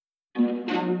Hi,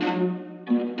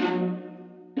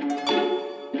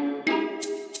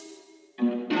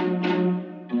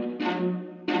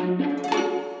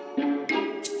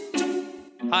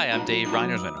 I'm Dave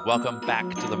Reinersman. Welcome back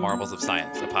to The Marvels of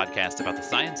Science, a podcast about the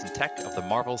science and tech of the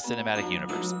Marvel Cinematic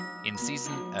Universe. In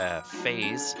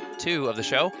Phase 2 of the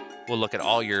show, we'll look at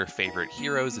all your favorite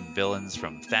heroes and villains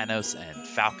from Thanos and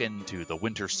Falcon to the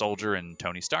Winter Soldier and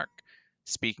Tony Stark.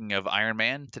 Speaking of Iron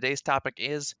Man, today's topic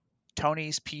is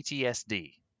Tony's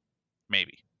PTSD.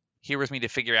 Maybe. Here with me to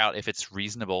figure out if it's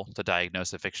reasonable to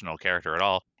diagnose a fictional character at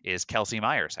all is Kelsey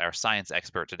Myers, our science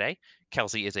expert today.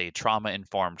 Kelsey is a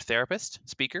trauma-informed therapist,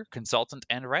 speaker, consultant,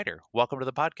 and writer. Welcome to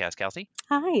the podcast, Kelsey.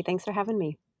 Hi, thanks for having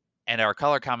me. And our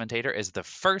color commentator is the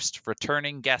first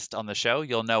returning guest on the show.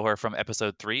 You'll know her from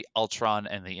episode 3, Ultron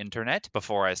and the Internet,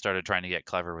 before I started trying to get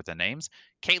clever with the names.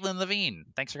 Caitlin Levine.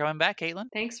 Thanks for coming back, Caitlin.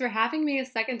 Thanks for having me a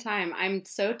second time. I'm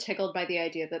so tickled by the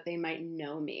idea that they might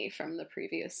know me from the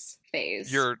previous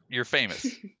phase. You're famous.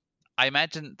 I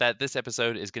imagine that this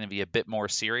episode is going to be a bit more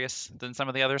serious than some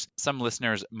of the others. Some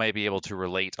listeners may be able to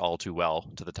relate all too well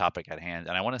to the topic at hand.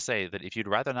 And I want to say that if you'd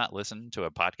rather not listen to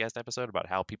a podcast episode about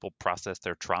how people process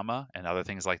their trauma and other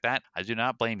things like that, I do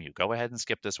not blame you. Go ahead and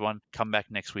skip this one. Come back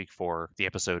next week for the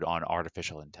episode on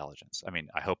artificial intelligence. I mean,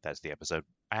 I hope that's the episode.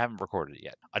 I haven't recorded it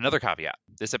yet. Another caveat.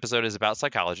 This episode is about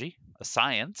psychology, a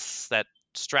science that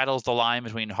straddles the line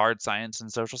between hard science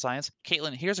and social science.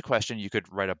 Caitlin, here's a question you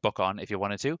could write a book on if you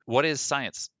wanted to. What is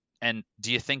science? And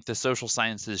do you think the social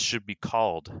sciences should be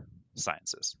called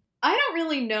sciences? I don't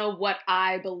really know what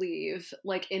I believe,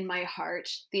 like in my heart,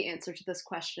 the answer to this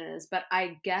question is, but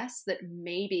I guess that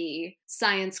maybe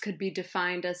science could be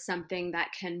defined as something that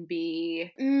can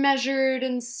be measured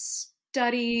and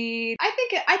studied.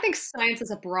 I think science is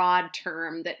a broad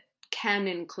term that can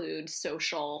include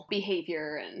social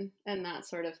behavior and that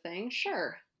sort of thing.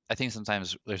 Sure. I think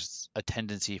sometimes there's a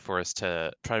tendency for us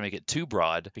to try to make it too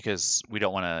broad because we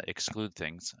don't want to exclude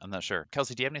things. I'm not sure.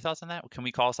 Kelsey, do you have any thoughts on that? Can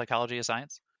we call psychology a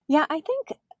science? Yeah, I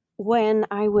think when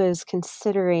I was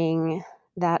considering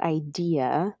that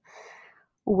idea,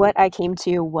 what I came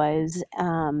to was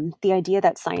the idea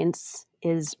that science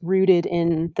is rooted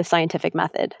in the scientific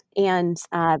method. And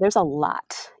there's a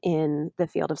lot in the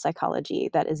field of psychology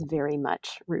that is very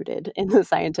much rooted in the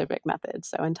scientific method.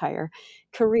 So entire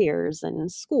careers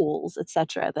and schools, et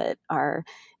cetera, that are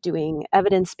doing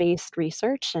evidence-based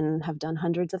research and have done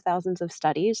hundreds of thousands of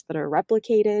studies that are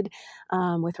replicated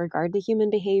with regard to human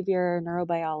behavior,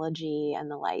 neurobiology, and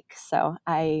the like. So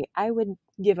I would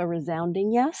give a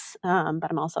resounding yes, but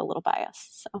I'm also a little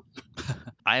biased. So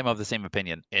I am of the same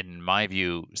opinion. In my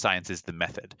view, science is the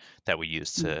method that we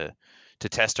use to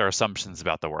test our assumptions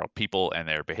about the world. People and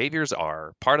their behaviors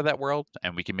are part of that world,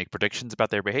 and we can make predictions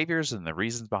about their behaviors and the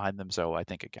reasons behind them, so I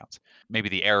think it counts. Maybe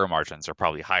the error margins are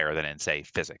probably higher than in, say,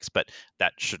 physics, but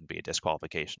that shouldn't be a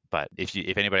disqualification. But if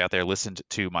anybody out there listened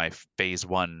to my phase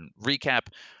 1 recap,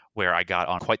 where I got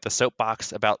on quite the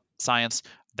soapbox about science,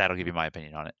 that'll give you my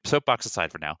opinion on it. Soapbox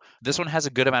aside for now. This one has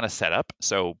a good amount of setup,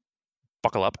 so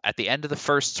buckle up. At the end of the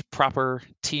first proper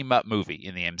team-up movie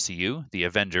in the MCU, The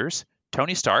Avengers,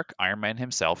 Tony Stark, Iron Man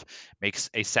himself, makes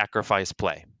a sacrifice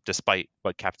play, despite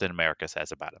what Captain America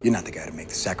says about him. You're not the guy to make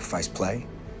the sacrifice play.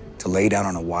 To lay down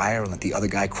on a wire and let the other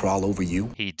guy crawl over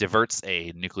you. He diverts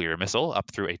a nuclear missile up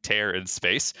through a tear in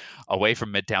space, away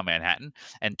from Midtown Manhattan,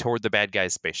 and toward the bad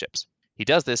guys' spaceships. He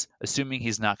does this assuming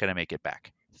he's not going to make it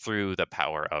back, through the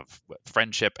power of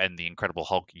friendship and the Incredible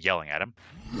Hulk yelling at him.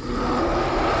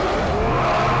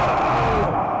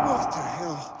 What the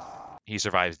hell? He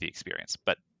survives the experience,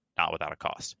 but not without a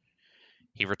cost.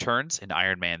 He returns in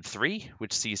Iron Man 3,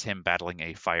 which sees him battling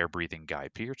a fire-breathing Guy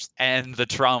Pearce, and the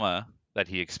trauma that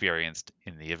he experienced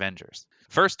in the Avengers.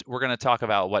 First, we're going to talk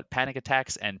about what panic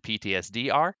attacks and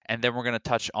PTSD are, and then we're going to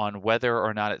touch on whether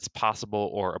or not it's possible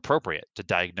or appropriate to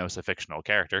diagnose a fictional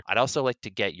character. I'd also like to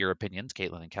get your opinions,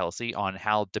 Caitlin and Kelsey, on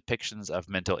how depictions of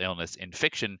mental illness in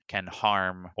fiction can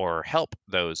harm or help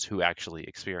those who actually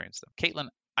experience them. Caitlin,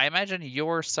 I imagine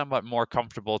you're somewhat more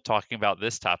comfortable talking about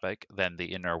this topic than the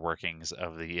inner workings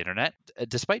of the internet.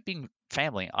 Despite being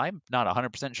family, I'm not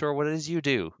 100% sure what it is you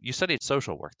do. You studied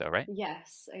social work, though, right?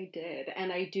 Yes, I did.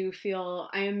 And I do feel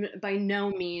I am by no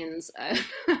means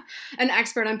an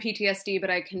expert on PTSD, but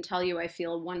I can tell you I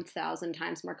feel 1,000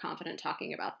 times more confident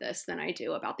talking about this than I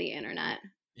do about the internet.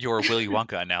 Your Willy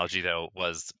Wonka analogy, though,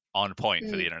 was on point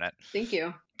for the internet. Thank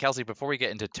you. Kelsey, before we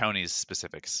get into Tony's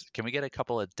specifics, can we get a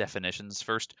couple of definitions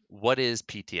first? What is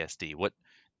PTSD? What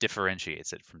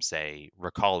differentiates it from, say,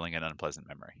 recalling an unpleasant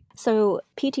memory? So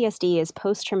PTSD is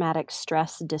post-traumatic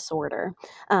stress disorder.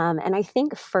 And I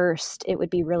think first it would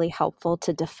be really helpful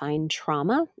to define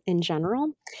trauma in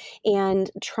general. And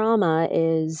trauma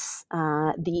is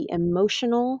the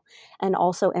emotional and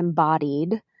also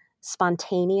embodied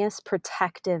spontaneous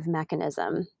protective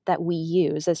mechanism that we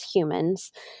use as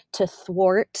humans to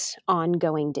thwart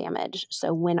ongoing damage.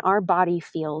 So when our body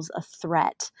feels a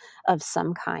threat of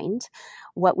some kind,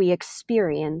 what we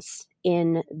experience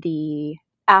in the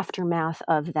aftermath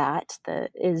of that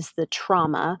is the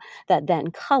trauma that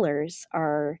then colors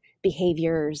our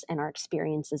behaviors and our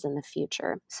experiences in the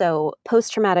future. So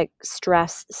post-traumatic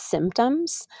stress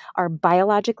symptoms are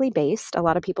biologically based. A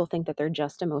lot of people think that they're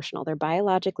just emotional. They're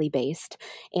biologically based,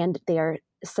 and they are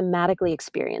somatically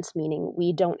experienced, meaning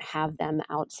we don't have them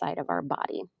outside of our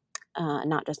body.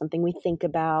 Not just something we think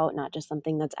about, not just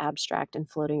something that's abstract and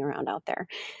floating around out there.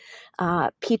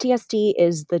 PTSD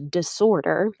is the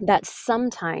disorder that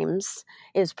sometimes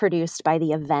is produced by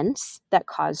the events that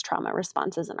cause trauma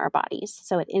responses in our bodies.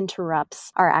 So it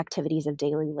interrupts our activities of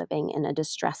daily living in a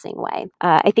distressing way.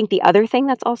 I think the other thing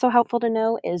that's also helpful to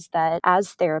know is that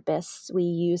as therapists, we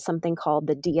use something called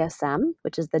the DSM,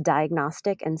 which is the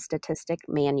Diagnostic and Statistic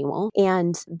Manual.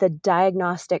 And the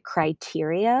diagnostic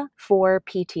criteria for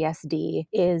PTSD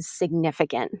is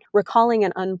significant. Recalling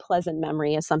an unpleasant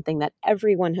memory is something that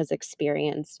everyone has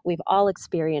experienced. We've all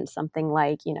experienced something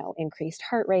like, increased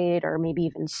heart rate or maybe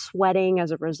even sweating as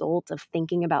a result of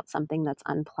thinking about something that's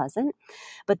unpleasant.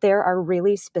 But there are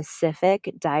really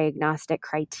specific diagnostic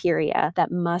criteria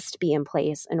that must be in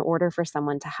place in order for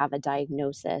someone to have a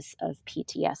diagnosis of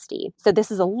PTSD. So this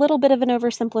is a little bit of an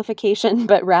oversimplification,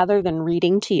 but rather than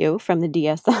reading to you from the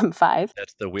DSM-5,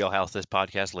 That's the wheelhouse this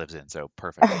podcast lives in, so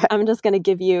perfect. I'm just going to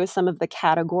give you some of the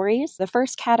categories. The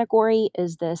first category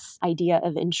is this idea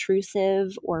of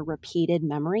intrusive or repeated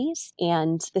memories.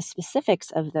 And the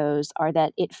specifics of those are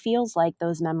that it feels like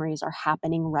those memories are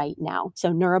happening right now.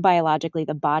 So neurobiologically,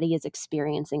 the body is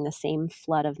experiencing the same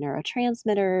flood of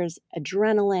neurotransmitters,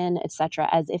 adrenaline, etc.,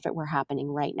 as if it were happening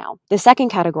right now. The second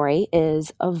category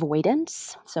is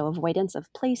avoidance. So avoidance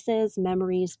of places,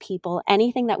 memories, people,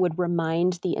 anything that would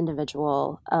remind the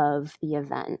individual of the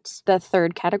event. The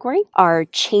third category are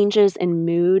changes in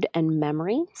mood and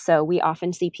memory. So we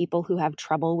often see people who have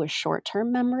trouble with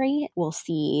short-term memory. We'll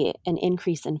see an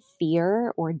increase in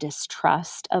fear or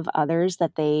distrust of others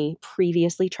that they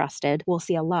previously trusted. We'll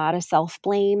see a lot of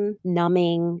self-blame,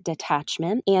 numbing,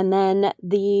 detachment. And then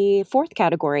the fourth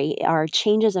category are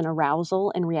changes in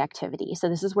arousal and reactivity. So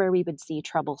this is where we would see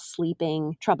trouble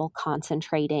sleeping, trouble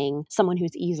concentrating, someone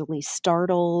who's easily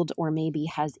startled or maybe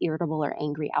has irritable or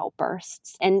angry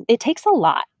outbursts. And it takes a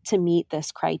lot to meet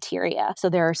this criteria. So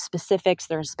there are specifics,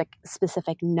 there's a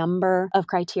specific number of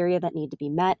criteria that need to be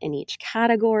met in each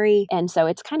category. And so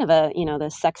it's kind of the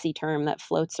sexy term that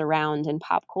floats around in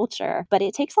pop culture, but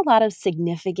it takes a lot of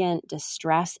significant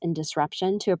distress and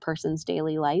disruption to a person's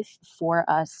daily life for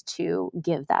us to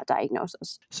give that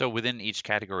diagnosis. So within each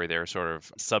category, there are sort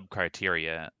of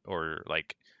sub-criteria or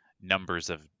like numbers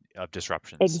of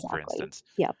disruptions, for Exactly. instance.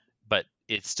 Yep. But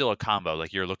it's still a combo.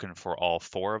 Like you're looking for all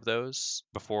four of those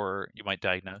before you might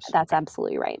diagnose. That's Okay.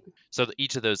 absolutely right. So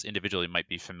each of those individually might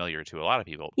be familiar to a lot of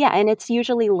people. Yeah, and it's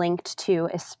usually linked to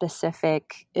a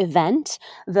specific event,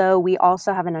 though we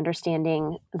also have an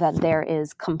understanding that there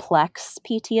is complex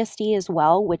PTSD as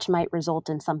well, which might result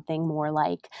in something more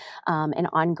like an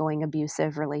ongoing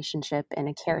abusive relationship in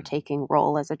a caretaking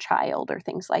role as a child or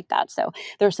things like that. So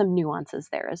there's some nuances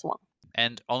there as well.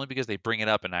 And only because they bring it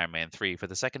up in Iron Man 3, for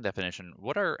the second definition,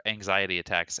 what are anxiety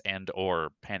attacks and or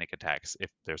panic attacks, if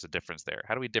there's a difference there?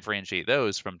 How do we differentiate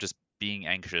those from just being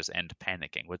anxious and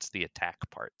panicking? What's the attack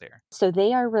part there? So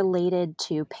they are related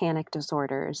to panic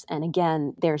disorders. And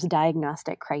again, there's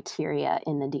diagnostic criteria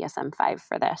in the DSM-5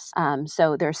 for this.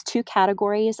 So there's two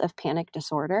categories of panic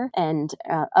disorder and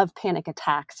of panic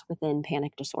attacks within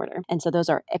panic disorder. And so those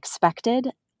are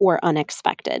expected or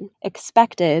unexpected.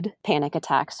 Expected panic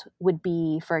attacks would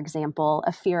be, for example,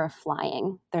 a fear of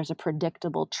flying. There's a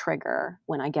predictable trigger.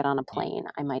 When I get on a plane,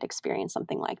 I might experience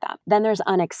something like that. Then there's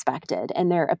unexpected,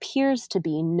 and there appears to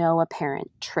be no apparent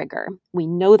trigger. We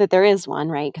know that there is one,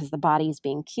 right? Because the body's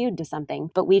being cued to something,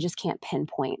 but we just can't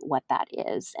pinpoint what that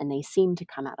is, and they seem to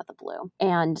come out of the blue.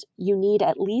 And you need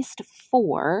at least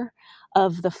 4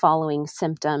 of the following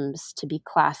symptoms to be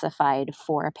classified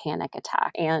for a panic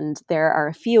attack. And there are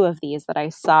a few of these that I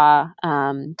saw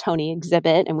Tony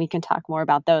exhibit, and we can talk more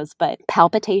about those, but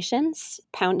palpitations,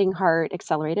 pounding heart,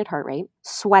 accelerated heart rate,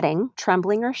 sweating,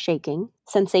 trembling or shaking,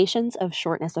 sensations of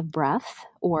shortness of breath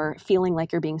or feeling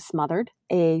like you're being smothered,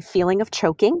 a feeling of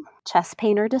choking, chest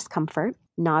pain or discomfort,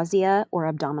 nausea or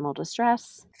abdominal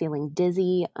distress, feeling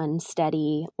dizzy,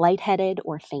 unsteady, lightheaded,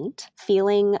 or faint,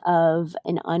 feeling of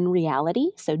an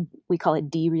unreality, so we call it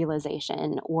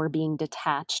derealization, or being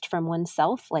detached from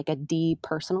oneself, like a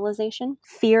depersonalization,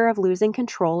 fear of losing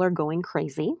control or going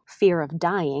crazy, fear of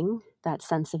dying, that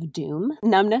sense of doom,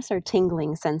 numbness or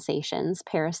tingling sensations,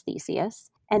 paresthesias,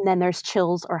 and then there's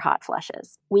chills or hot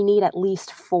flushes. We need at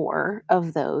least 4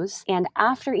 of those. And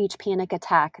after each panic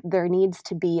attack, there needs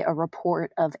to be a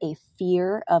report of a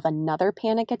fear of another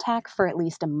panic attack for at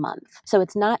least a month. So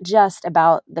it's not just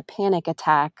about the panic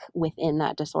attack within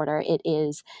that disorder. It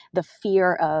is the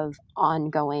fear of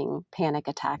ongoing panic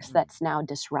attacks that's now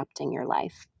disrupting your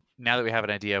life. Now that we have an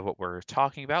idea of what we're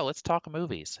talking about, let's talk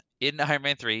movies. In Iron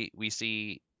Man 3, we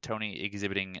see Tony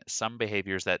exhibiting some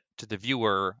behaviors that to the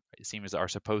viewer it seems are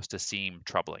supposed to seem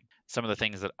troubling. Some of the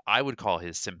things that I would call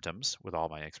his symptoms, with all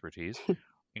my expertise,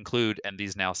 include, and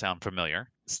these now sound familiar,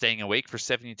 staying awake for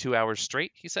 72 hours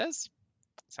straight, he says.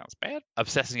 Sounds bad.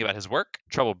 Obsessing about his work,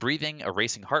 trouble breathing, a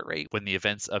racing heart rate when the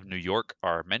events of New York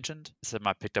are mentioned. Something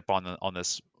I picked up on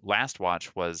this last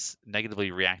watch was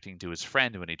negatively reacting to his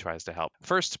friend when he tries to help.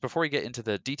 First, before we get into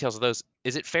the details of those,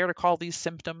 is it fair to call these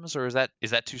symptoms, or is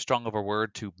that too strong of a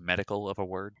word, too medical of a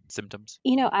word, symptoms?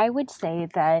 I would say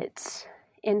that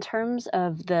in terms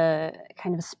of the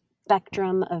kind of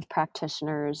spectrum of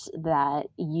practitioners that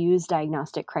use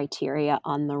diagnostic criteria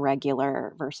on the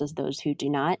regular versus those who do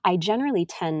not, I generally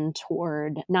tend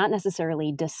toward not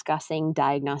necessarily discussing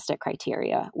diagnostic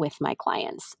criteria with my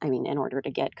clients. I mean, in order to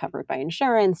get covered by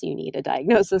insurance, you need a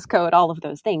diagnosis code, all of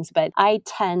those things. But I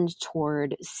tend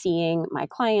toward seeing my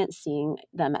clients, seeing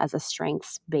them as a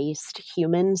strengths-based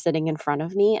human sitting in front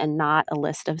of me and not a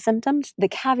list of symptoms. The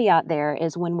caveat there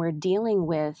is when we're dealing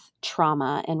with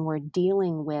trauma and we're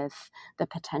dealing with the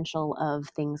potential of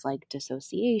things like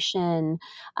dissociation.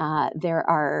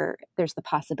 There's the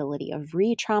possibility of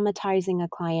re-traumatizing a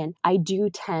client. I do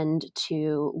tend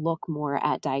to look more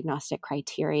at diagnostic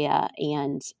criteria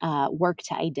and work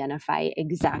to identify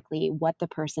exactly what the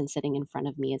person sitting in front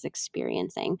of me is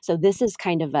experiencing. So this is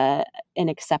kind of an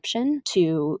exception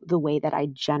to the way that I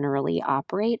generally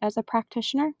operate as a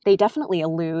practitioner. They definitely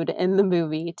allude in the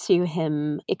movie to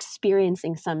him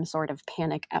experiencing some sort of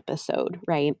panic episode,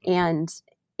 right? And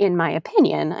in my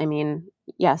opinion, I mean,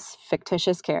 yes,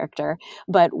 fictitious character,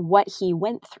 but what he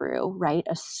went through, right?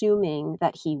 Assuming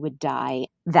that he would die,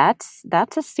 that's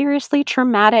a seriously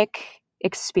traumatic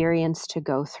experience to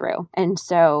go through. And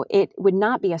so it would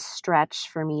not be a stretch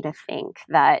for me to think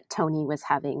that Tony was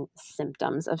having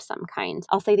symptoms of some kind.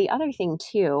 I'll say the other thing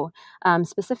too,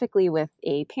 specifically with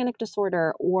a panic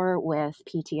disorder or with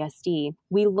PTSD,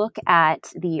 we look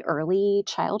at the early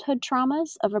childhood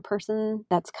traumas of a person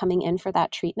that's coming in for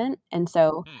that treatment. And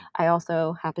so I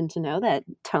also happen to know that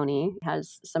Tony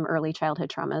has some early childhood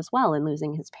trauma as well in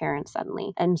losing his parents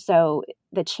suddenly. And so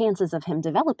the chances of him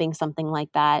developing something like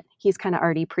that, he's kind of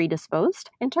already predisposed.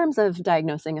 In terms of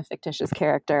diagnosing a fictitious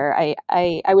character,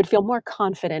 I would feel more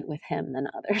confident with him than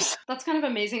others. That's kind of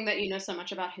amazing that you know so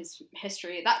much about his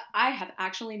history. That I have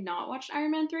actually not watched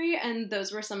Iron Man 3, and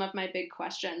those were some of my big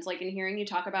questions. Like in hearing you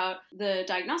talk about the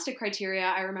diagnostic criteria,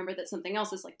 I remember that something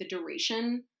else is like the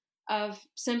duration of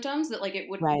symptoms, that like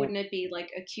wouldn't it be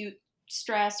like acute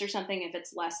stress or something if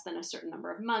it's less than a certain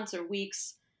number of months or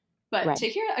weeks? But to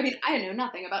hear, I mean, I know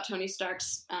nothing about Tony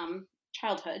Stark's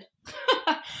childhood,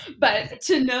 but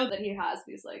to know that he has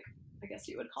these, like, I guess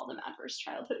you would call them adverse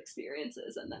childhood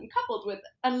experiences, and then coupled with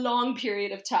a long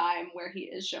period of time where he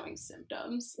is showing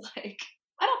symptoms, like,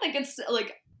 I don't think it's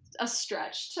like a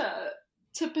stretch to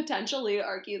potentially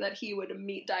argue that he would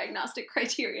meet diagnostic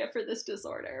criteria for this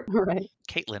disorder. Right.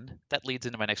 Caitlin, that leads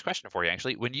into my next question for you,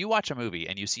 actually. When you watch a movie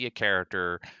and you see a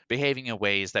character behaving in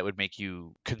ways that would make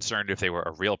you concerned if they were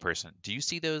a real person, do you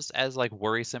see those as like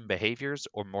worrisome behaviors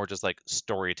or more just like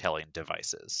storytelling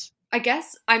devices? I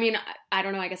guess, I mean, I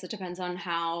don't know. I guess it depends on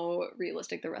how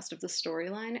realistic the rest of the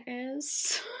storyline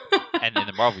is. And in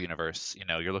the Marvel universe,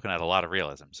 you're looking at a lot of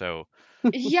realism. So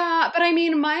yeah, but I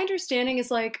mean, my understanding is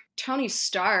like Tony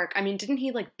Stark, I mean, didn't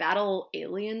he like battle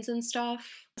aliens and stuff?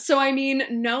 So I mean,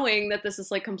 knowing that this is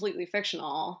like completely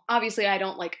fictional, obviously I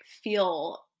don't like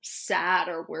feel sad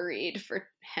or worried for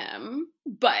him.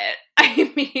 But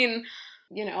I mean,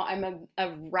 I'm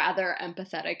a rather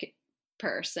empathetic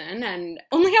person, and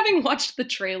only having watched the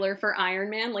trailer for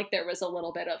Iron Man, like there was a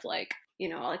little bit of like,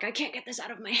 like I can't get this out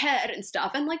of my head and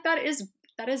stuff. And like that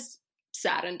is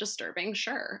sad and disturbing,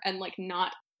 sure, and like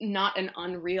not an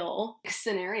unreal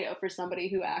scenario for somebody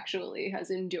who actually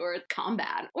has endured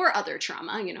combat or other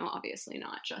trauma, obviously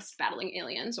not just battling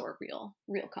aliens or real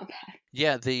combat.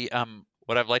 yeah,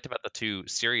 What I've liked about the two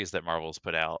series that Marvel's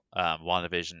put out,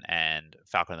 WandaVision and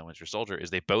Falcon and the Winter Soldier, is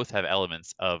they both have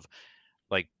elements of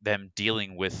like them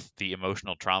dealing with the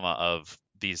emotional trauma of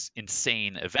these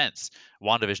insane events.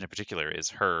 WandaVision in particular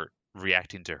is her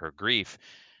reacting to her grief,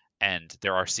 and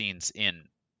there are scenes in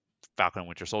Falcon and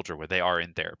Winter Soldier where they are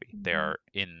in therapy. They are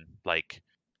in like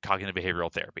cognitive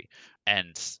behavioral therapy.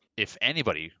 And if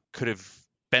anybody could have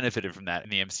benefited from that in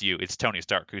the MCU, it's Tony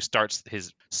Stark, who starts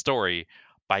his story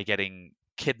by getting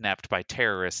kidnapped by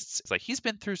terrorists. It's like he's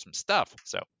been through some stuff.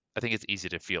 So I think it's easy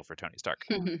to feel for Tony Stark.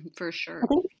 For I sure.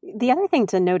 think the other thing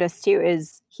to notice too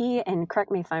is he, and correct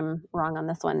me if I'm wrong on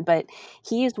this one, but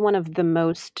he is one of the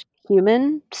most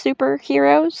human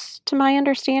superheroes to my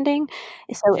understanding.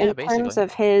 So Yeah, in terms basically.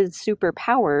 of his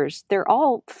superpowers, they're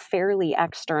all fairly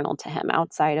external to him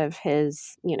outside of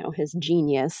his, his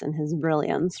genius and his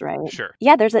brilliance, right? Sure.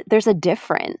 Yeah, there's a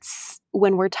difference.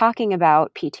 When we're talking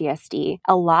about PTSD,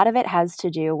 a lot of it has to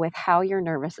do with how your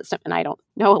nervous system, and I don't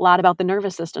know a lot about the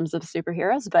nervous systems of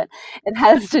superheroes, but it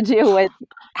has to do with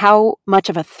how much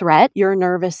of a threat your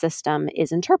nervous system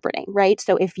is interpreting, right?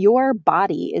 So if your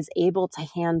body is able to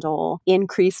handle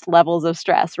increased levels of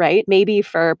stress, right? Maybe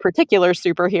for particular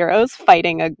superheroes,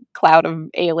 fighting a cloud of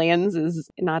aliens is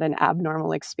not an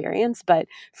abnormal experience, but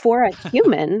for a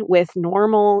human with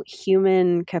normal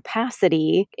human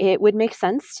capacity, it would make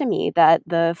sense to me that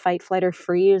the fight, flight, or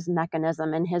freeze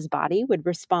mechanism in his body would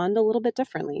respond a little bit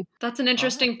differently. That's an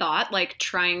interesting thought, like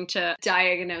trying to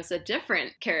diagnose a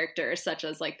different character, such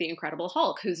as like the Incredible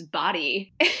Hulk, whose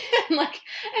body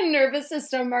and nervous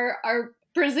system are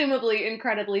presumably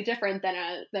incredibly different than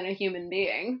a human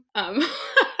being.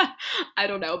 I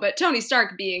don't know, but Tony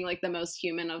Stark being like the most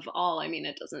human of all, I mean,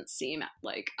 it doesn't seem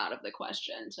like out of the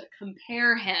question to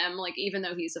compare him, like even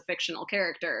though he's a fictional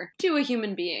character, to a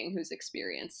human being who's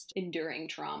experienced enduring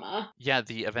trauma. Yeah,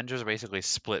 the Avengers are basically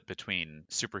split between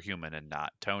superhuman and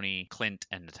not. Tony, Clint,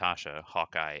 and Natasha,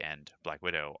 Hawkeye, and Black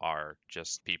Widow are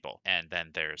just people. And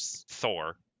then there's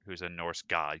Thor, who's a Norse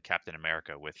god, Captain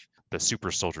America, with the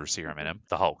super soldier serum in him,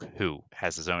 the Hulk, who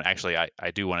has his own. Actually,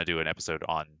 I do want to do an episode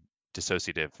on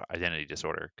dissociative identity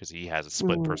disorder because he has a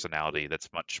split personality that's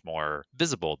much more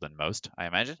visible than most, I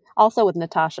imagine. Also with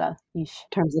Natasha, in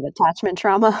terms of attachment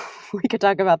trauma, we could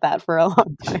talk about that for a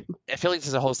long time. I feel like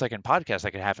there's a whole second podcast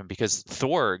that could happen because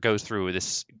Thor goes through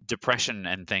this depression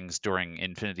and things during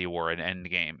Infinity War and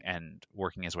Endgame and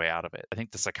working his way out of it. I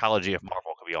think the psychology of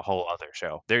Marvel could be a whole other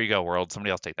show. There you go, world.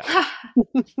 Somebody else take that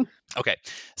one. Okay,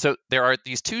 so there are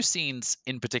these two scenes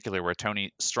in particular where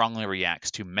Tony strongly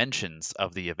reacts to mentions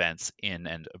of the events in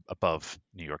and above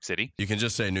New York City. You can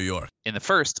just say New York. In the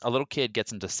first, a little kid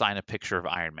gets him to sign a picture of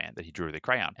Iron Man that he drew with a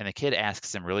crayon, and the kid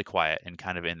asks him really quiet and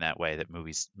kind of in that way that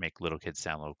movies make little kids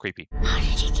sound a little creepy. How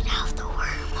did you get out the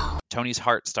wormhole? Tony's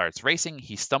heart starts racing.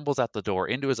 He stumbles out the door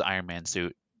into his Iron Man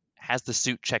suit, has the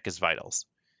suit check his vitals.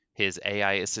 His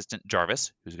AI assistant,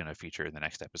 Jarvis, who's going to feature in the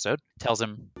next episode, tells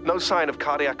him, "No sign of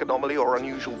cardiac anomaly or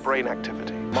unusual brain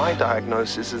activity. My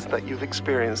diagnosis is that you've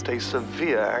experienced a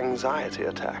severe anxiety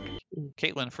attack."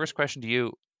 Caitlin, first question to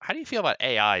you. How do you feel about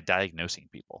AI diagnosing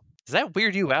people? Does that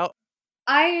weird you out?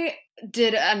 I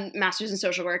did a master's in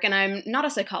social work, and I'm not a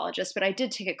psychologist, but I did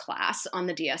take a class on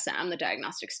the DSM, the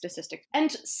Diagnostic Statistics.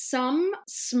 And some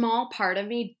small part of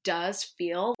me does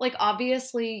feel like,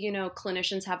 obviously,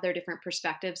 clinicians have their different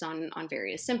perspectives on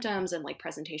various symptoms and like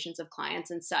presentations of clients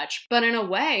and such. But in a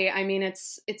way, I mean,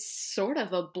 it's sort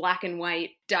of a black and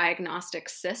white diagnostic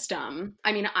system.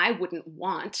 I mean, I wouldn't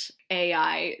want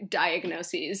AI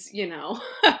diagnoses,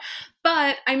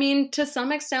 But I mean, to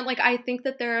some extent, like I think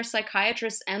that there are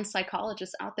psychiatrists and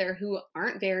psychologists out there who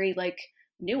aren't very like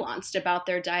nuanced about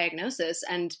their diagnosis.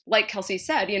 And like Kelsey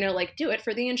said, like do it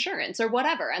for the insurance or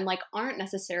whatever, and like aren't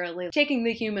necessarily taking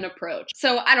the human approach.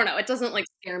 So I don't know. It doesn't like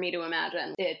scare me to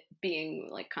imagine it being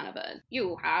like kind of a,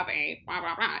 you have a blah,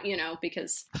 blah, blah,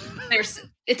 because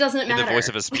it doesn't matter. In the voice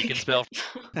of a speak and spell.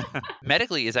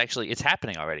 Medically it's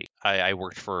happening already. I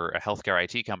worked for a healthcare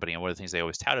IT company, and one of the things they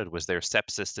always touted was their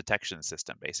sepsis detection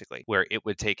system, basically, where it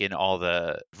would take in all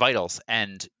the vitals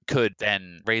and could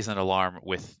then raise an alarm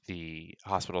with the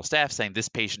hospital staff saying this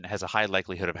patient has a high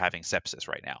likelihood of having sepsis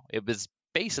right now. It was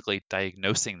basically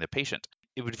diagnosing the patient.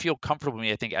 It would feel comfortable to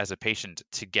me, I think, as a patient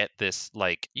to get this,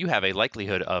 like, you have a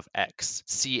likelihood of X,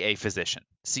 see a physician.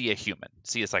 see a human,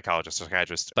 see a psychologist or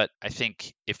psychiatrist. But I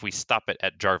think if we stop it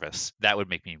at Jarvis, that would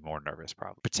make me more nervous,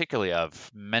 probably, particularly of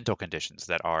mental conditions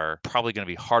that are probably going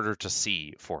to be harder to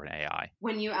see for an AI.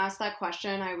 When you asked that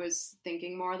question, I was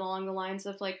thinking more along the lines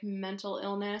of like mental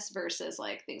illness versus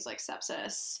like things like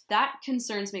sepsis. That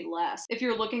concerns me less. If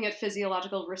you're looking at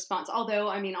physiological response, although,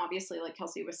 I mean, obviously, like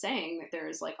Kelsey was saying, that there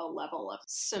is like a level of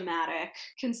somatic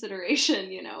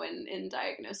consideration, in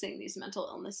diagnosing these mental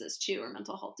illnesses too, or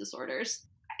mental health disorders.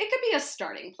 It could be a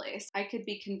starting place. I could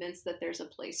be convinced that there's a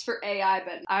place for AI,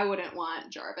 but I wouldn't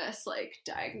want Jarvis like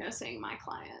diagnosing my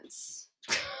clients.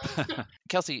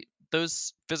 Kelsey,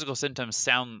 those physical symptoms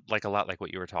sound like a lot like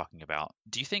what you were talking about.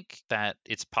 Do you think that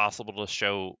it's possible to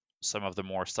show some of the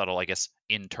more subtle, I guess,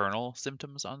 internal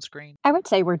symptoms on screen? I would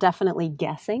say we're definitely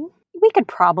guessing. We could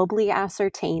probably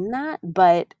ascertain that,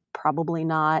 but probably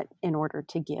not in order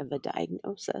to give a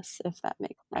diagnosis, if that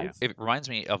makes sense. Yeah. It reminds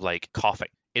me of like coughing.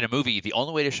 In a movie, the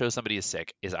only way to show somebody is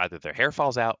sick is either their hair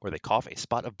falls out or they cough a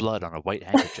spot of blood on a white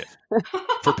handkerchief.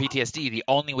 For PTSD, the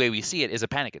only way we see it is a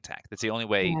panic attack. That's the only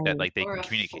way that like they or can a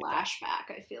communicate that.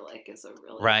 flashback, I feel like, is a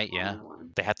really Right, yeah. common one.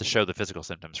 They have to show the physical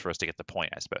symptoms for us to get the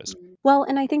point, I suppose. Well,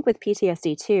 and I think with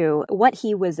PTSD too, what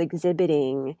he was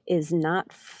exhibiting is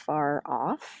not far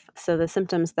off. So the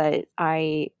symptoms that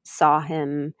I saw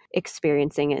him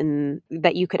experiencing and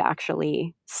that you could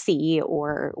actually see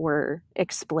or were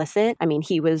explicit. I mean,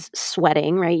 he was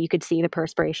sweating, right? You could see the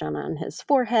perspiration on his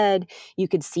forehead. You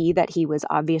could see that he was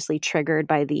obviously triggered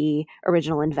by the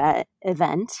original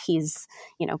event. He's,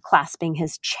 clasping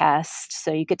his chest.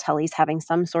 So you could tell he's having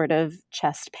some sort of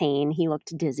chest pain. He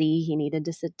looked dizzy. He needed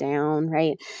to sit down,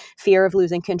 right? Fear of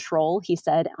losing control. He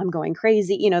said, I'm going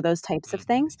crazy, those types of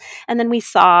things. And then we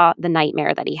saw the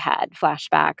nightmare that he had,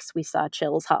 flashbacks. We saw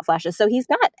chills, hot flashes. So he's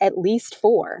got at least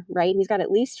 4, right? He's got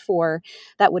at least 4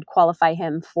 that would qualify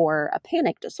him for a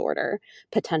panic disorder,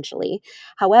 potentially.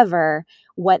 However,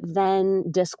 what then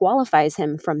disqualifies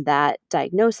him from that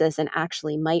diagnosis and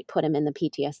actually might put him in the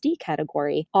PTSD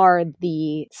category are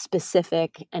the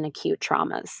specific and acute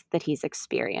traumas that he's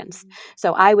experienced.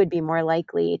 So I would be more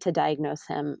likely to diagnose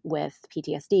him with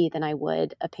PTSD than I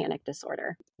would a panic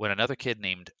disorder. When another kid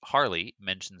named Harley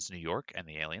mentions New York and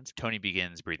the aliens, Tony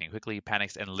begins breathing quickly,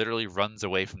 panics, and literally runs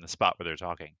away from the spot where they're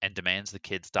talking and demands the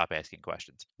kid stop asking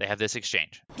questions. They have this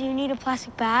exchange. Do you need a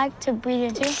plastic bag to breathe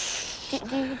into?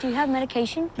 Do you have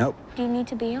medication? Nope. Do you need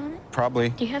to be on it? Probably.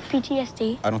 Do you have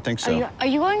PTSD? I don't think so. Are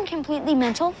you going completely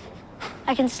mental?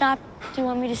 I can stop. Do you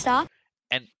want me to stop?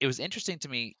 And it was interesting to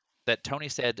me that Tony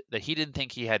said that he didn't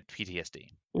think he had PTSD.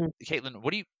 Caitlin,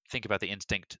 what do you think about the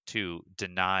instinct to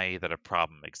deny that a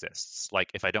problem exists?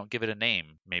 Like, if I don't give it a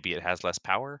name, maybe it has less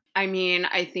power? I mean,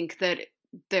 I think that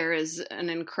there is an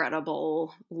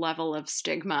incredible level of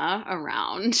stigma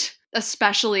around,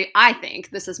 especially, I think,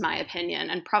 this is my opinion,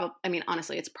 and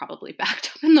honestly, it's probably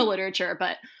backed up in the literature,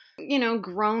 but,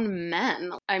 grown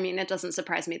men. I mean, it doesn't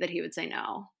surprise me that he would say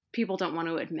no. People don't want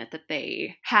to admit that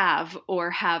they have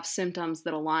symptoms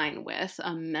that align with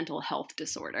a mental health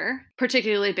disorder,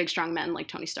 particularly big, strong men like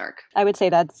Tony Stark. I would say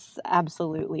that's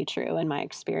absolutely true in my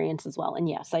experience as well. And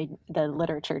yes, the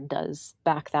literature does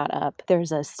back that up.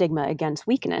 There's a stigma against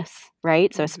weakness,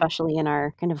 right? So especially in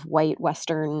our kind of white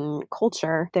Western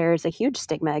culture, there's a huge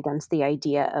stigma against the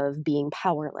idea of being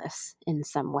powerless in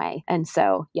some way. And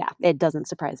so, yeah, it doesn't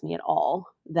surprise me at all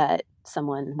that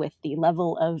someone with the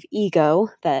level of ego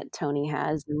that Tony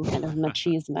has and kind of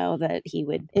machismo, that he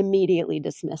would immediately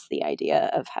dismiss the idea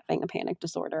of having a panic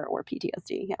disorder or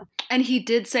PTSD. Yeah. And he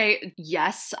did say,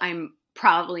 yes, I'm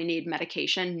probably need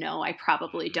medication. No, I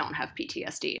probably don't have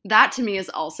PTSD. That to me is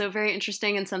also very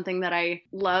interesting, and something that I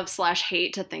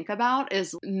love/hate to think about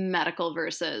is medical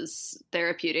versus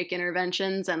therapeutic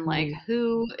interventions, and like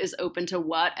who is open to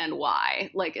what and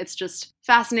why. Like, it's just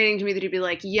fascinating to me that he'd be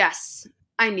like, yes,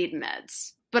 I need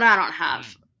meds, but I don't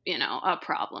have, a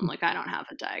problem. Like, I don't have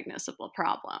a diagnosable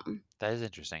problem. That is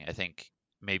interesting. I think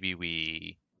maybe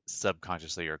we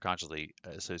subconsciously or consciously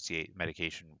associate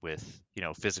medication with,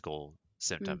 physical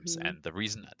symptoms. And the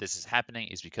reason this is happening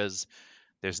is because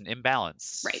there's an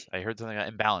imbalance. Right. I heard something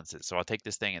about imbalances. So I'll take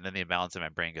this thing and then the imbalance in my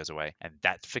brain goes away, and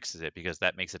that fixes it because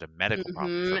that makes it a medical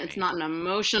problem for me. It's not an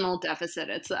emotional deficit.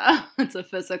 It's a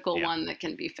physical one that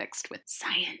can be fixed with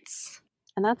science.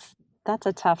 And that's That's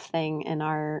a tough thing in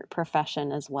our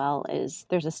profession as well, is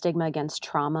there's a stigma against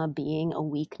trauma being a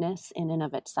weakness in and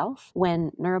of itself, when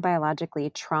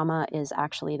neurobiologically trauma is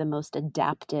actually the most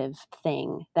adaptive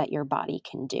thing that your body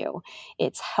can do.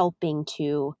 It's helping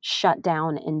to shut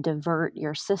down and divert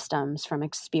your systems from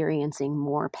experiencing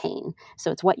more pain. So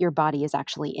it's what your body is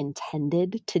actually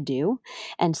intended to do.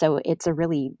 And so it's a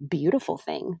really beautiful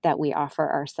thing that we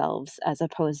offer ourselves, as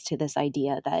opposed to this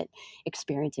idea that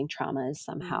experiencing trauma is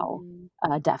somehow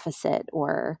a deficit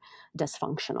or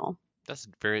dysfunctional. That's a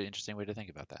very interesting way to think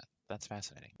about that. That's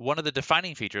fascinating. One of the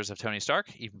defining features of Tony Stark,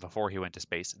 even before he went to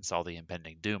space and saw the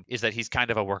impending doom, is that he's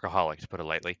kind of a workaholic, to put it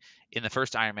lightly. In the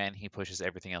first Iron Man, he pushes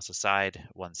everything else aside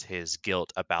once his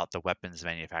guilt about the weapons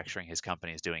manufacturing his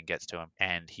company is doing gets to him,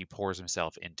 and he pours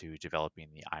himself into developing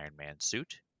the Iron Man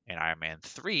suit. In Iron Man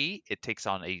 3, it takes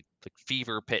on a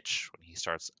fever pitch when he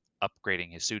starts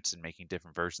upgrading his suits and making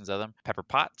different versions of them. Pepper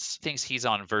Potts thinks he's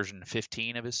on version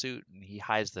 15 of his suit, and he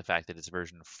hides the fact that it's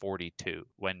version 42.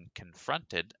 When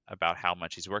confronted about how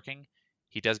much he's working,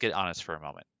 he does get honest for a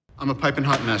moment. I'm a piping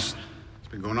hot mess. It's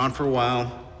been going on for a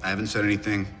while. I haven't said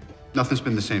anything. Nothing's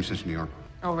been the same since New York.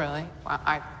 Oh, really? Well,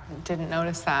 I didn't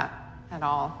notice that at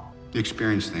all. You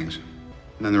experience things,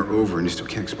 and then they're over, and you still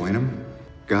can't explain them.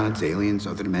 Gods, aliens,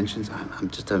 other dimensions. I'm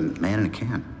just a man in a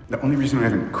can. The only reason I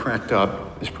haven't cracked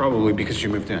up is probably because you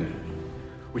moved in,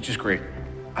 which is great.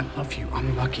 I love you.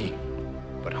 I'm lucky.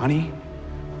 But honey,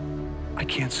 I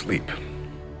can't sleep.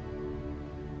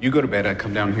 You go to bed, I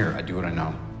come down here, I do what I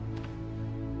know.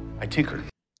 I tinker.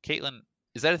 Caitlin,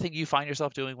 is that a thing you find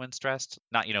yourself doing when stressed?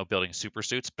 Not, building super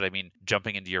suits, but I mean,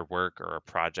 jumping into your work or a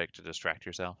project to distract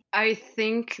yourself? I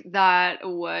think that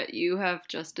what you have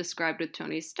just described with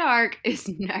Tony Stark is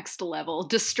next level.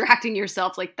 Distracting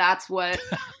yourself, that's what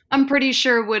I'm pretty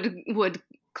sure would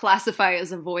classify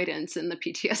as avoidance in the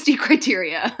PTSD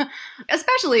criteria.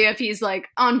 Especially if he's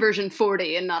on version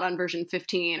 40 and not on version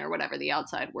 15 or whatever the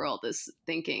outside world is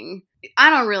thinking. I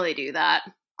don't really do that.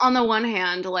 On the one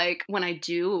hand, when I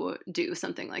do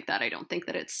something like that, I don't think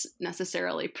that it's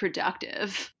necessarily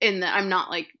productive in that I'm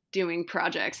not doing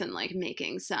projects and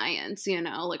making science, I'm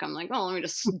let me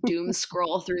just doom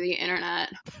scroll through the internet.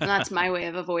 And that's my way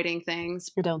of avoiding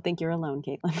things. I don't think you're alone,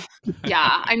 Caitlin.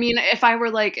 Yeah. I mean, if I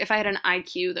had an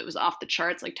IQ that was off the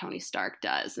charts like Tony Stark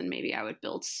does, then maybe I would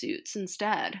build suits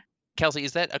instead. Kelsey,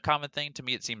 is that a common thing? To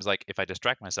me, it seems like if I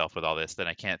distract myself with all this, then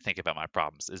I can't think about my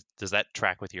problems. Does that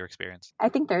track with your experience? I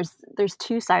think there's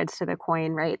two sides to the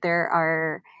coin, right? There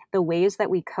are the ways that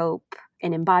we cope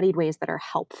and embodied ways that are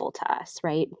helpful to us,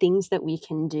 right? Things that we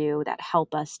can do that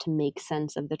help us to make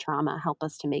sense of the trauma, help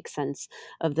us to make sense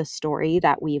of the story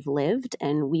that we've lived.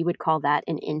 And we would call that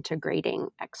an integrating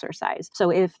exercise. So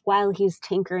if while he's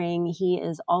tinkering, he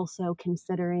is also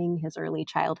considering his early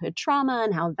childhood trauma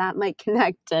and how that might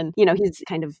connect, and, he's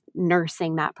kind of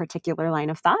nursing that particular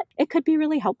line of thought, it could be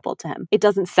really helpful to him. It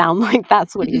doesn't sound like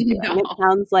that's what he's doing. No. It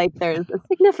sounds like there's a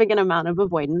significant amount of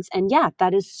avoidance. And yeah,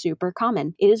 that is super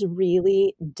common. It is really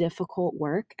difficult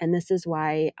work. And this is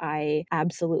why I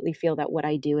absolutely feel that what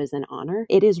I do is an honor.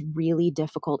 It is really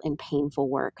difficult and painful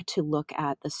work to look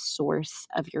at the source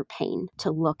of your pain, to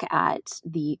look at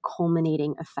the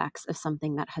culminating effects of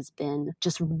something that has been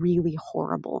just really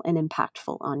horrible and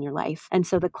impactful on your life. And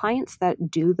so the clients that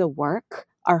do the work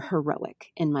are heroic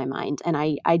in my mind. And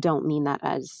I don't mean that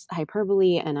as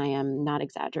hyperbole, and I am not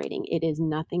exaggerating. It is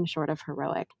nothing short of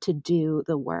heroic to do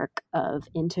the work of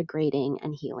integrating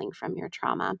and healing from your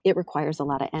trauma. It requires a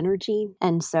lot of energy.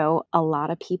 And so a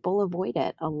lot of people avoid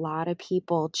it. A lot of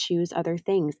people choose other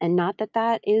things. And not that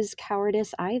that is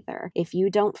cowardice either. If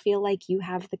you don't feel like you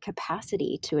have the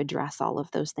capacity to address all of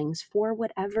those things for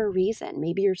whatever reason,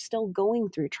 maybe you're still going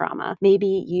through trauma.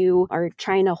 Maybe you are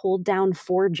trying to hold down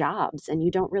 4 jobs and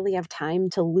you don't really have time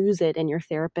to lose it in your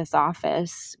therapist's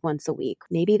office once a week.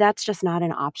 Maybe that's just not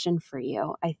an option for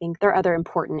you. I think there are other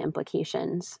important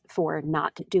implications for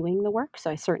not doing the work.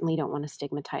 So I certainly don't want to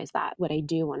stigmatize that. What I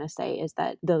do want to say is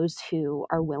that those who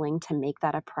are willing to make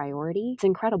that a priority, it's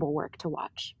incredible work to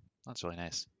watch. That's really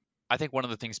nice. I think one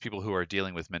of the things people who are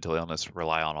dealing with mental illness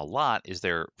rely on a lot is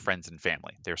their friends and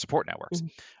family, their support networks. Mm-hmm.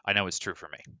 I know it's true for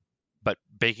me. But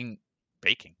baking.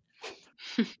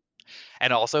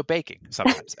 And also baking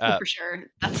sometimes. For sure.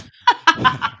 That's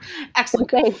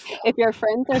excellent. Okay. If your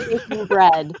friends are baking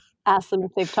bread, ask them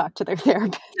if they've talked to their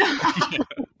therapist.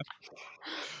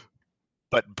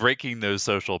 But breaking those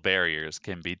social barriers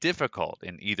can be difficult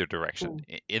in either direction.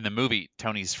 In the movie,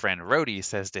 Tony's friend Rhodey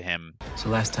says to him, "So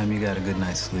last time you got a good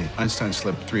night's sleep? Einstein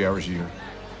slept 3 hours a year.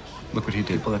 Look what he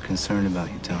did." People are concerned about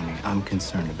you, Tony. I'm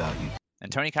concerned about you.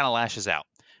 And Tony kind of lashes out,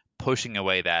 pushing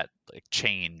away that like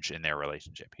change in their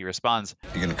relationship. He responds,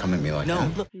 You're gonna come at me like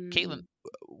that? look, Caitlin,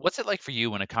 what's it like for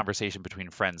you when a conversation between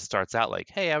friends starts out like,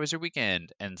 hey, how was your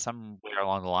weekend? And somewhere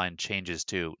along the line changes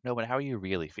to, no, but how are you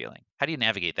really feeling? How do you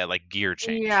navigate that like gear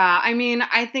change? Yeah, I mean,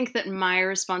 I think that my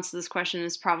response to this question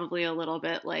is probably a little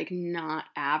bit like not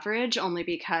average, only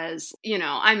because,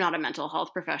 I'm not a mental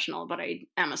health professional, but I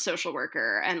am a social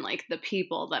worker. And like the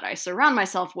people that I surround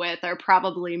myself with are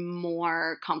probably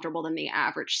more comfortable than the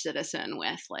average citizen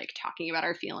with like talking about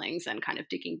our feelings and kind of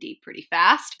digging deep pretty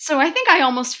fast. So I think I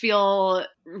almost feel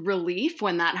relief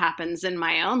when that happens in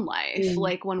my own life,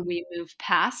 like when we move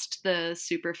past the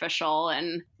superficial.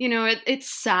 And it's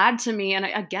sad to me, and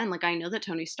again, like I know that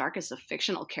Tony Stark is a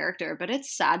fictional character, but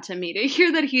it's sad to me to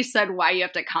hear that he said, why you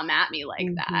have to come at me like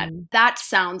that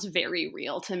sounds very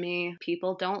real to me.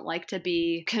 People don't like to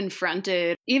be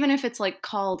confronted, even if it's like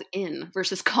called in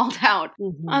versus called out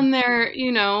on their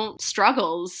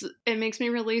struggles. It makes me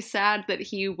really sad that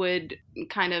he would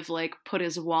kind of like put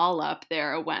his wall up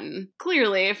there when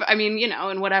clearly,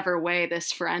 in whatever way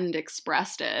this friend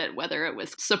expressed it, whether it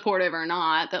was supportive or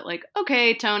not, that like,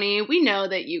 okay, Tony, we know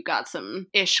that you got some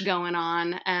ish going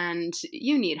on and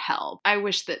you need help. I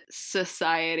wish that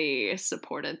society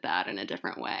supported that in a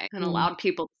different way and allowed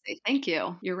people to say, thank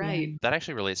you. You're right. That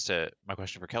actually relates to my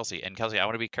question for Kelsey. And Kelsey, I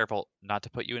want to be careful not to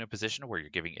put you in a position where you're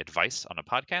giving advice on a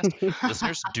podcast.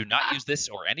 Listeners, do not use this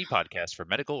or any podcast for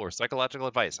medical or psychological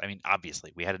advice. I mean,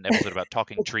 obviously, we had an episode about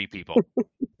talking tree people.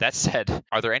 That said,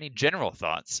 are there any general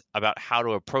thoughts about how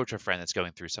to approach a friend that's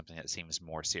going through something that seems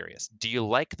more serious? Do you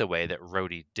like the way that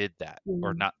Rhodey did that,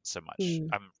 or not so much?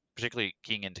 I'm particularly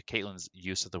keying into Caitlin's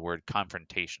use of the word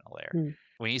confrontational there.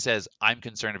 When he says, I'm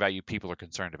concerned about you, people are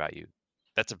concerned about you,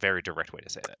 that's a very direct way to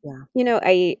say that. Yeah.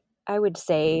 I would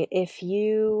say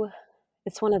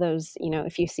it's one of those,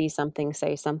 if you see something,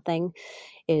 say something,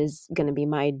 is going to be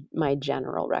my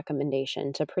general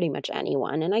recommendation to pretty much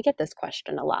anyone. And I get this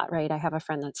question a lot, right? I have a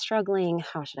friend that's struggling.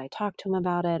 How should I talk to him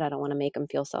about it? I don't want to make him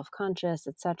feel self-conscious,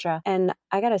 etc. And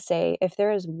I got to say, if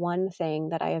there is one thing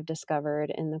that I have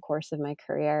discovered in the course of my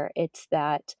career, it's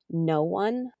that no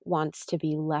one wants to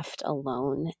be left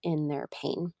alone in their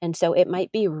pain. And so it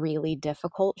might be really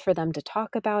difficult for them to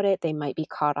talk about it. They might be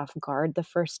caught off guard the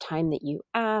first time that you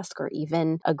ask, or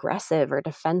even aggressive or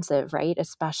defensive, right?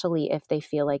 Especially if they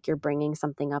feel like you're bringing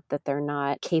something up that they're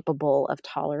not capable of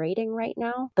tolerating right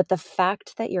now. But the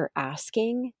fact that you're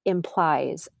asking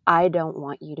implies, I don't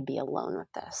want you to be alone with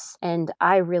this. And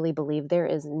I really believe there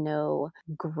is no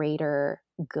greater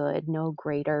good, no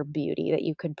greater beauty that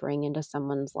you could bring into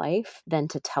someone's life than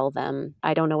to tell them,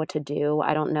 I don't know what to do.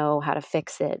 I don't know how to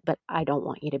fix it, but I don't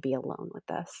want you to be alone with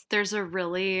this. There's a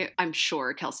really, I'm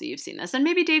sure, Kelsey, you've seen this, and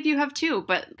maybe Dave, you have too,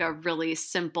 but a really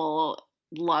simple,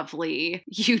 lovely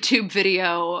YouTube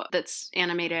video that's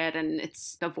animated, and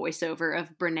it's a voiceover of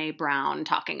Brene Brown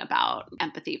talking about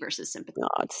empathy versus sympathy.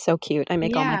 Oh, it's so cute. I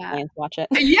make all my clients watch it.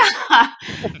 Yeah.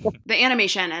 The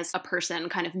animation is a person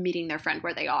kind of meeting their friend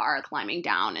where they are, climbing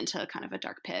down into kind of a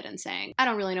dark pit and saying, I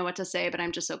don't really know what to say, but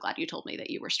I'm just so glad you told me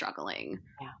that you were struggling.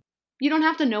 Yeah. You don't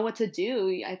have to know what to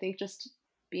do. I think just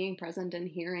being present and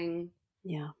hearing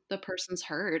the person's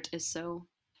hurt is so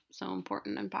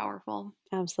important and powerful.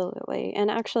 Absolutely. And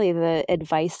actually, the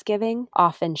advice giving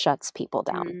often shuts people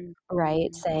down,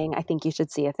 right? Saying, I think you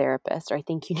should see a therapist, or I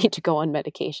think you need to go on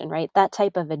medication, right? That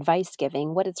type of advice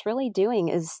giving, what it's really doing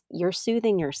is you're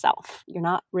soothing yourself. You're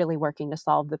not really working to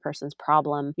solve the person's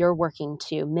problem. You're working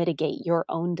to mitigate your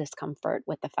own discomfort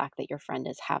with the fact that your friend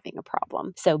is having a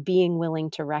problem. So being willing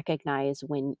to recognize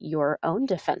when your own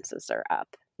defenses are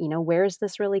up, where is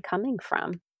this really coming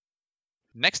from?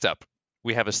 Next up,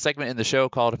 we have a segment in the show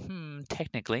called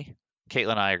Technically.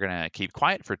 Caitlin and I are going to keep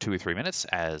quiet for 2 or 3 minutes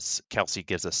as Kelsey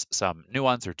gives us some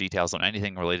nuance or details on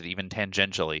anything related even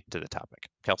tangentially to the topic.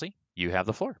 Kelsey, you have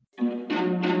the floor.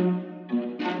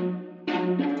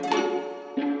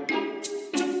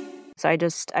 So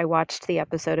I watched the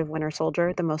episode of Winter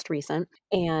Soldier, the most recent,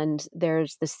 and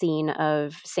there's the scene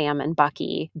of Sam and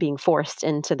Bucky being forced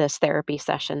into this therapy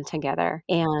session together.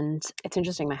 And it's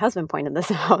interesting, my husband pointed this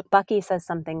out. Bucky says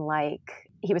something like,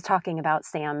 he was talking about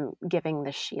Sam giving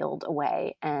the shield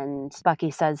away, and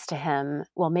Bucky says to him,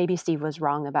 well, maybe Steve was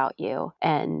wrong about you.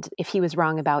 And if he was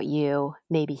wrong about you,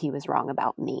 maybe he was wrong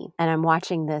about me. And I'm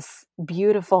watching this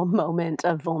beautiful moment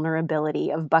of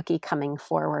vulnerability of Bucky coming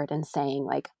forward and saying,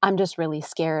 like, I'm just really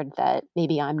scared that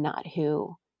maybe I'm not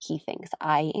who he thinks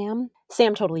I am.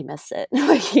 Sam totally missed it.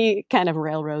 Like he kind of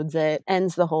railroads it,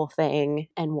 ends the whole thing,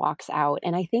 and walks out.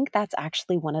 And I think that's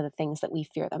actually one of the things that we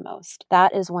fear the most.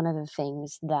 That is one of the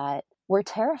things that we're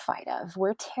terrified of.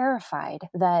 We're terrified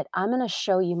that I'm going to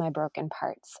show you my broken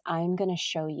parts. I'm going to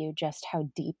show you just how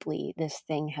deeply this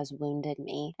thing has wounded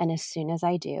me. And as soon as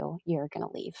I do, you're going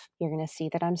to leave. You're going to see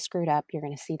that I'm screwed up. You're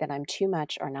going to see that I'm too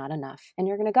much or not enough, and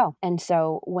you're going to go. And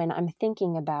so when I'm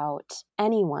thinking about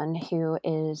anyone who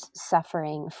is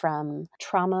suffering from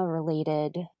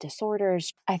trauma-related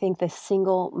disorders, I think the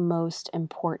single most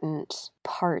important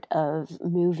part of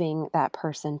moving that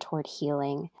person toward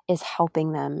healing is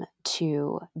helping them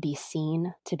to be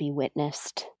seen, to be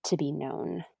witnessed, to be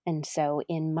known. And so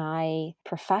in my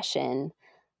profession,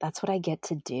 that's what I get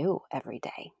to do every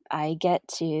day. I get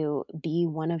to be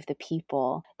one of the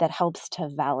people that helps to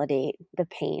validate the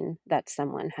pain that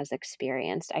someone has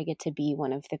experienced. I get to be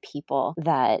one of the people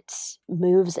that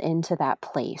moves into that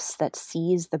place, that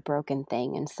sees the broken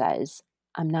thing and says,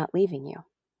 I'm not leaving you.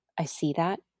 I see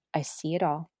that. I see it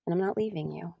all, and I'm not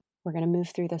leaving you. We're going to move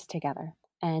through this together.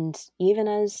 And even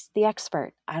as the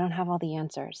expert, I don't have all the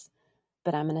answers,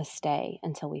 but I'm going to stay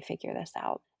until we figure this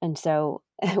out. And so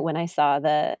when I saw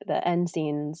the end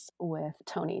scenes with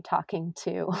Tony talking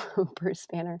to Bruce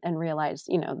Banner and realized,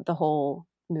 the whole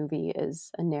movie is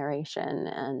a narration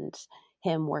and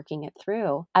him working it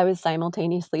through, I was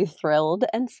simultaneously thrilled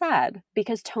and sad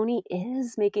because Tony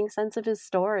is making sense of his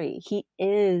story. He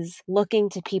is looking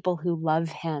to people who love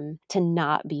him to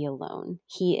not be alone.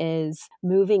 He is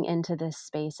moving into this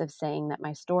space of saying that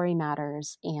my story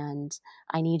matters and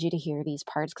I need you to hear these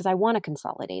parts because I want to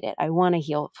consolidate it. I want to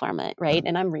heal from it, right?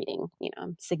 And I'm reading,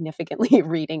 I'm significantly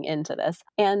reading into this.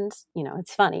 And,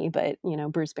 it's funny, but,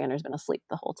 Bruce Banner's been asleep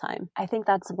the whole time. I think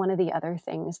that's one of the other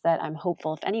things that I'm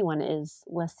hopeful if anyone is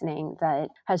listening that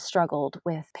has struggled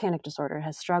with panic disorder,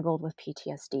 has struggled with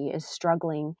PTSD, is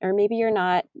struggling, or maybe you're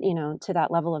not, to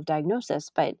that level of diagnosis,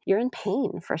 but you're in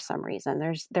pain for some reason.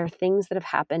 There are things that have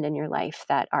happened in your life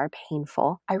that are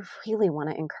painful. I really want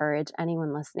to encourage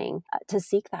anyone listening to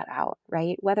seek that out,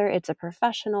 right? Whether it's a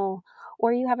professional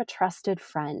or you have a trusted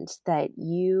friend that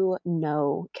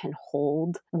can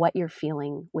hold what you're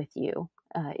feeling with you.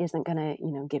 Isn't going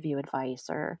to, give you advice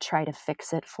or try to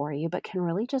fix it for you, but can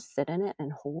really just sit in it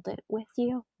and hold it with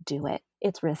you. Do it.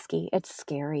 It's risky. It's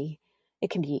scary. It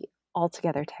can be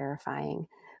altogether terrifying,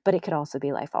 but it could also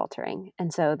be life altering.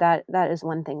 And so that is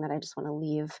one thing that I just want to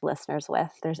leave listeners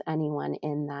with. If there's anyone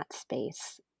in that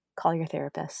space, call your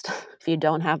therapist. If you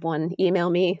don't have one, email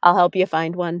me. I'll help you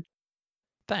find one.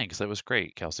 Thanks. That was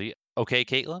great, Kelsey. Okay,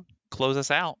 Caitlin, close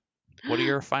us out. What are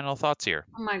your final thoughts here?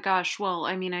 Oh my gosh. Well,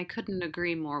 I couldn't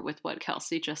agree more with what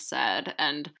Kelsey just said.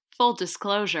 And full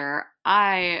disclosure,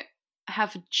 I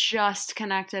have just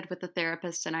connected with a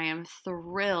therapist and I am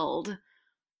thrilled.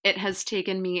 It has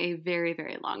taken me a very,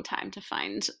 very long time to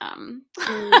find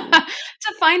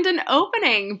to find an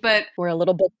opening, but we're a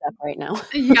little booked up right now.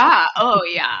 Yeah. Oh,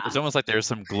 yeah. It's almost like there's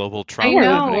some global trauma. I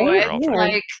know. happening in the world. It's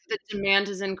like the demand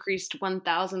has increased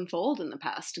 1,000-fold in the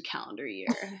past calendar year.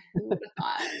 Who would have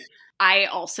thought? I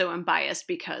also am biased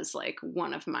because,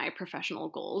 one of my professional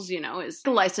goals, is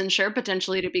the licensure,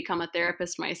 potentially to become a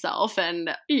therapist myself.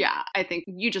 And yeah, I think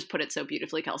you just put it so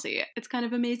beautifully, Kelsey. It's kind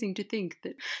of amazing to think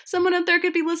that someone out there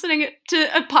could be listening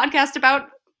to a podcast about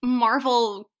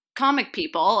Marvel comic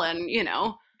people and,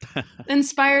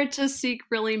 inspired to seek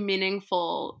really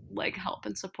meaningful help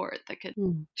and support that could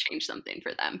change something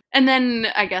for them. And then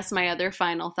I guess my other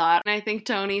final thought, I think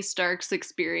Tony Stark's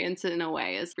experience in a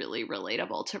way is really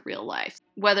relatable to real life.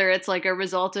 Whether it's a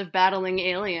result of battling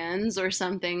aliens or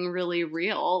something really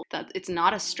real, that it's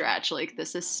not a stretch.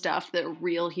 This is stuff that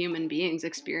real human beings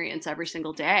experience every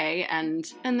single day. And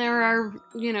there are,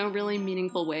 really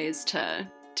meaningful ways to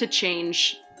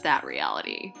change that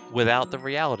reality. Without the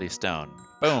reality stone.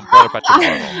 Boom, brother Butcher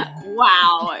Marvel.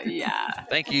 Wow, yeah.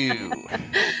 Thank you.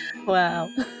 Wow.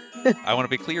 I want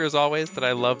to be clear as always that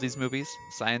I love these movies.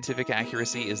 Scientific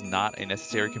accuracy is not a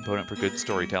necessary component for good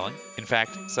storytelling. In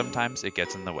fact, sometimes it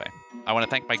gets in the way. I want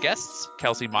to thank my guests,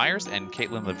 Kelsey Myers and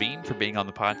Caitlin Levine, for being on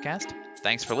the podcast.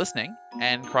 Thanks for listening,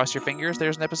 and cross your fingers,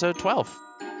 there's an episode 12.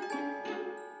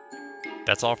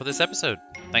 That's all for this episode.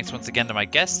 Thanks once again to my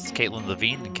guests, Caitlin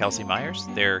Levine and Kelsey Myers.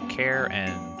 Their care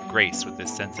and grace with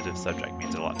this sensitive subject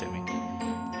means a lot to me.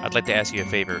 I'd like to ask you a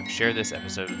favor. Share this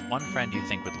episode with one friend you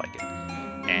think would like it.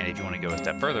 And if you want to go a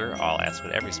step further, I'll ask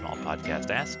what every small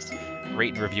podcast asks.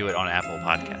 Rate and review it on Apple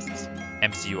Podcasts.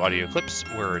 MCU audio clips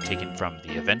were taken from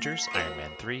The Avengers, Iron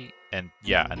Man 3, and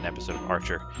yeah, an episode of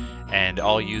Archer, and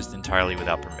all used entirely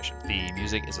without permission. The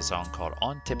music is a song called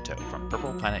On Tiptoe from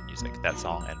Purple Planet Music. That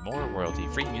song and more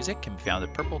royalty-free music can be found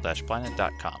at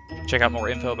purple-planet.com. Check out more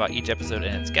info about each episode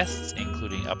and its guests,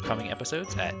 including upcoming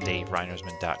episodes, at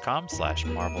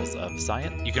daverinersman.com/marvels of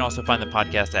science. You can also find the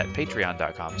podcast at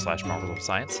patreon.com/marvels of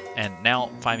science, and now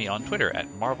find me on Twitter at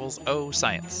marvels o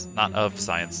science, not of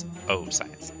science, o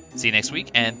science. See you next week,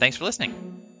 and thanks for listening.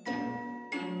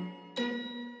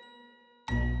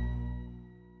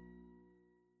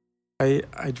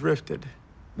 I drifted.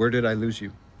 Where did I lose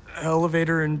you?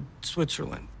 Elevator in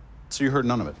Switzerland. So you heard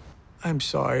none of it? I'm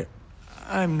sorry.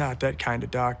 I'm not that kind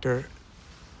of doctor.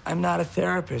 I'm not a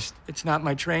therapist. It's not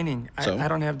my training. So? I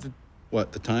don't have the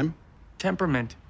What, the time? temperament.